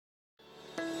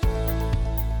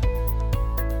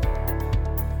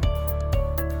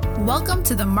Welcome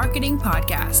to the Marketing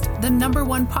Podcast, the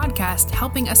 #1 podcast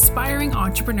helping aspiring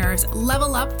entrepreneurs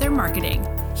level up their marketing.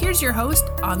 Here's your host,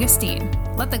 Augustine.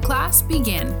 Let the class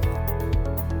begin.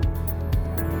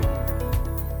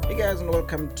 Hey guys, and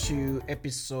welcome to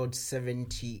episode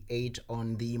 78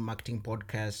 on the Marketing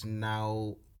Podcast.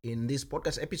 Now, in this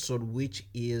podcast episode, which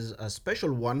is a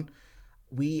special one,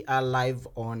 we are live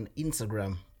on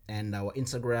Instagram, and our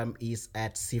Instagram is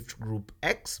at Sift Group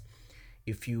X.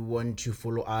 If you want to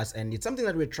follow us, and it's something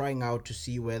that we're trying out to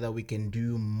see whether we can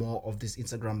do more of this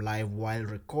Instagram live while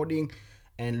recording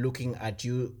and looking at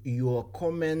your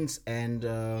comments and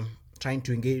trying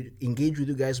to engage with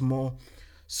you guys more.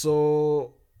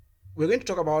 So we're going to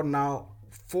talk about now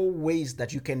 4 ways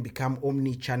that you can become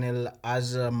omni-channel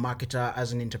as a marketer,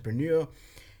 as an entrepreneur.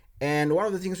 And one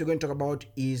of the things we're going to talk about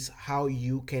is how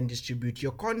you can distribute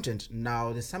your content.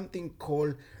 Now, there's something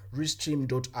called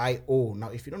Restream.io. Now,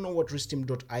 if you don't know what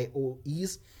Restream.io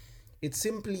is, it's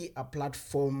simply a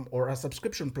platform or a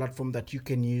subscription platform that you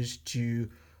can use to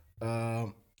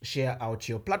share out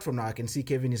your platform. Now, I can see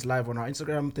Kevin is live on our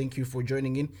Instagram. Thank you for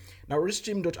joining in. Now,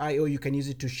 Restream.io, you can use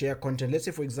it to share content. Let's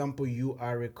say, for example, you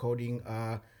are recording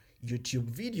a YouTube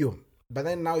video, but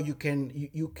then now you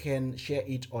can share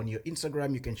it on your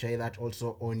Instagram. You can share that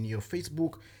also on your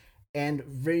Facebook and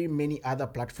very many other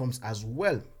platforms as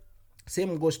well.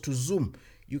 Same goes to Zoom.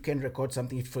 You can record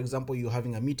something. If, for example, you're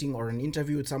having a meeting or an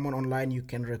interview with someone online, you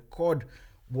can record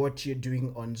what you're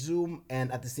doing on Zoom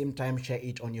and at the same time share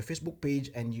it on your Facebook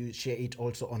page, and you share it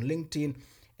also on LinkedIn,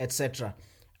 etc.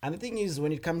 And the thing is,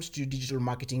 when it comes to digital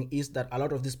marketing, is that a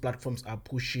lot of these platforms are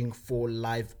pushing for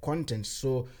live content.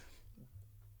 So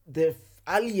the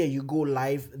earlier you go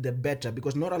live, the better,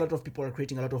 because not a lot of people are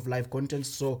creating a lot of live content.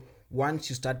 So once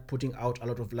you start putting out a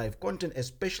lot of live content,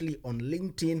 especially on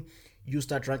LinkedIn, you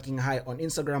start ranking high. On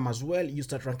Instagram as well, you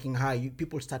start ranking high.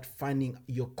 People start finding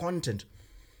your content.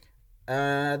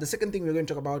 The second thing we're going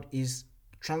to talk about is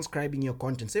transcribing your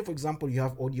content. Say, for example, you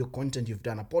have audio content, you've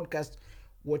done a podcast.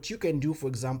 What you can do, for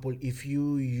example, if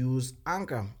you use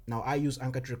Anchor. Now, I use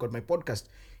Anchor to record my podcast.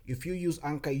 If you use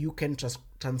Anchor, you can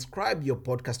transcribe your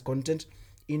podcast content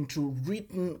into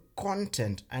written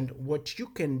content. And what you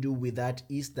can do with that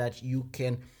is that you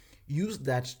can use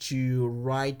that to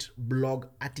write blog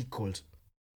articles.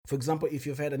 For example, if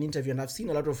you've had an interview, and I've seen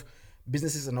a lot of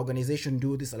businesses and organizations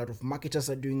do this, a lot of marketers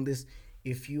are doing this.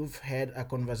 If you've had a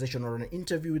conversation or an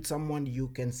interview with someone, you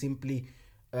can simply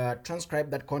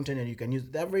transcribe that content, and you can use,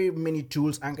 there are very many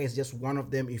tools. Anchor is just one of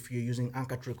them if you're using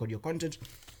Anchor to record your content.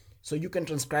 So you can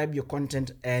transcribe your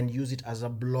content and use it as a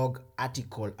blog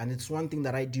article. And it's one thing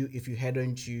that I do. If you head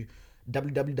on to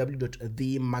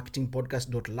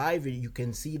www.themarketingpodcast.live, you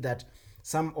can see that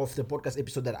some of the podcast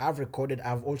episodes that I've recorded,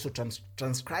 I've also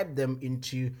transcribed them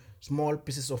into small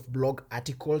pieces of blog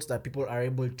articles that people are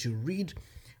able to read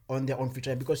on their own free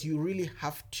time, because you really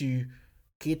have to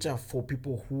cater for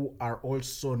people who are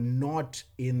also not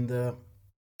into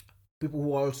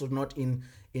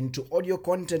audio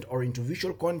content or into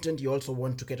visual content. You also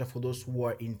want to cater for those who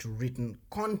are into written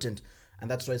content, and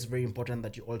that's why it's very important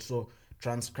that you also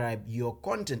transcribe your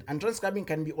content. And transcribing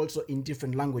can be also in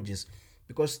different languages,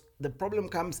 because the problem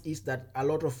comes is that a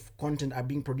lot of content are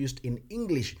being produced in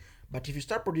English. But if you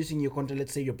start producing your content,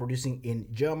 let's say you're producing in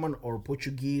German or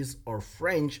Portuguese or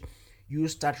French, you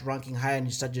start ranking higher and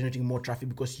you start generating more traffic,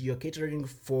 because you're catering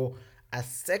for a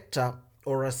sector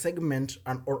or a segment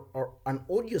or an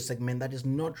audio segment that is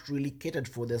not really catered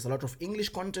for. There's a lot of English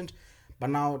content,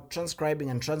 but now transcribing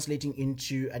and translating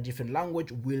into a different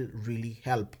language will really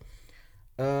help.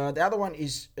 The other one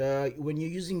is when you're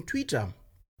using Twitter.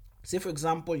 Say, for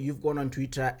example, you've gone on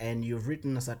Twitter and you've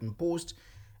written a certain post,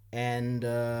 and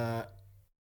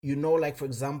like, for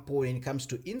example, when it comes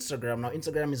to Instagram, now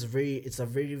Instagram it's a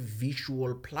very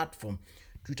visual platform.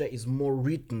 Twitter is more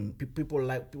written. People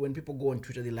like, when people go on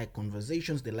Twitter, they like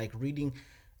conversations, they like reading,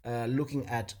 looking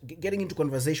at, getting into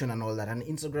conversation and all that. And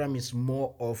Instagram is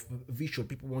more of visual.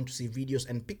 People want to see videos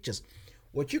and pictures.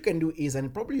 What you can do is,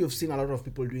 and probably you've seen a lot of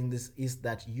people doing this, is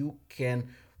that you can,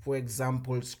 for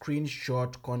example,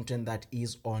 screenshot content that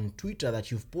is on Twitter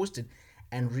that you've posted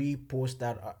and repost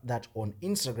that on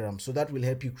Instagram. So that will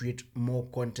help you create more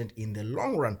content in the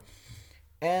long run.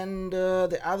 And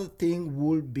the other thing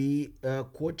would be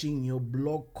quoting your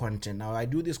blog content. Now, I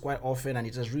do this quite often, and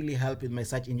it has really helped with my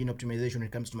search engine optimization when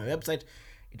it comes to my website.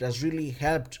 It has really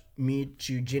helped me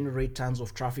to generate tons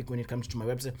of traffic when it comes to my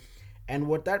website. And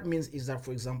what that means is that,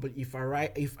 for example, if I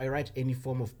write any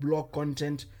form of blog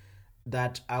content,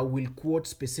 that I will quote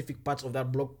specific parts of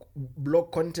that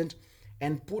blog content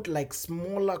and put like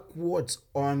smaller quotes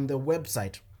on the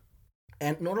website.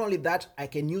 And not only that, I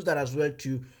can use that as well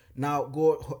to now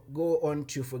go on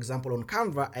to, for example, on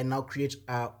Canva and now create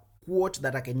a quote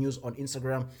that I can use on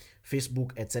Instagram,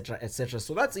 Facebook, etc., etc.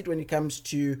 So that's it when it comes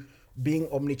to being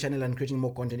omnichannel and creating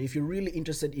more content. If you're really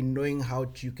interested in knowing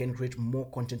how you can create more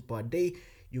content per day,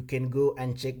 you can go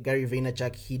and check Gary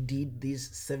Vaynerchuk. He did this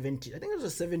 70, I think it was a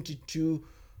 72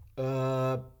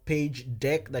 page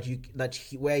deck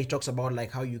where he talks about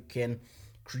like how you can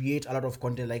create a lot of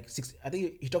content, like I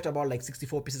think he talked about like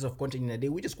 64 pieces of content in a day,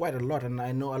 which is quite a lot, and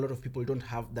I know a lot of people don't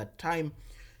have that time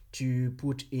to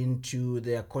put into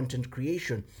their content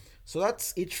creation. So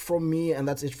that's it from me, and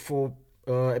that's it for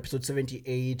episode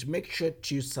 78. Make sure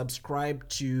to subscribe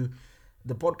to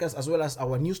the podcast as well as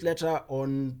our newsletter.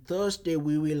 On Thursday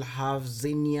we will have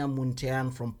Xenia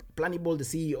Muntean from Planable, the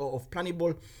CEO of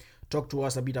Planable, talk to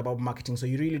us a bit about marketing, so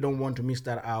you really don't want to miss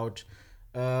that out.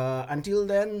 Until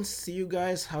then, see you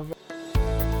guys.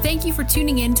 Thank you for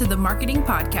tuning in to the Marketing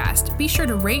Podcast. Be sure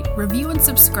to rate, review, and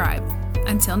subscribe.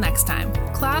 Until next time,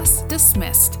 class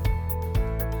dismissed.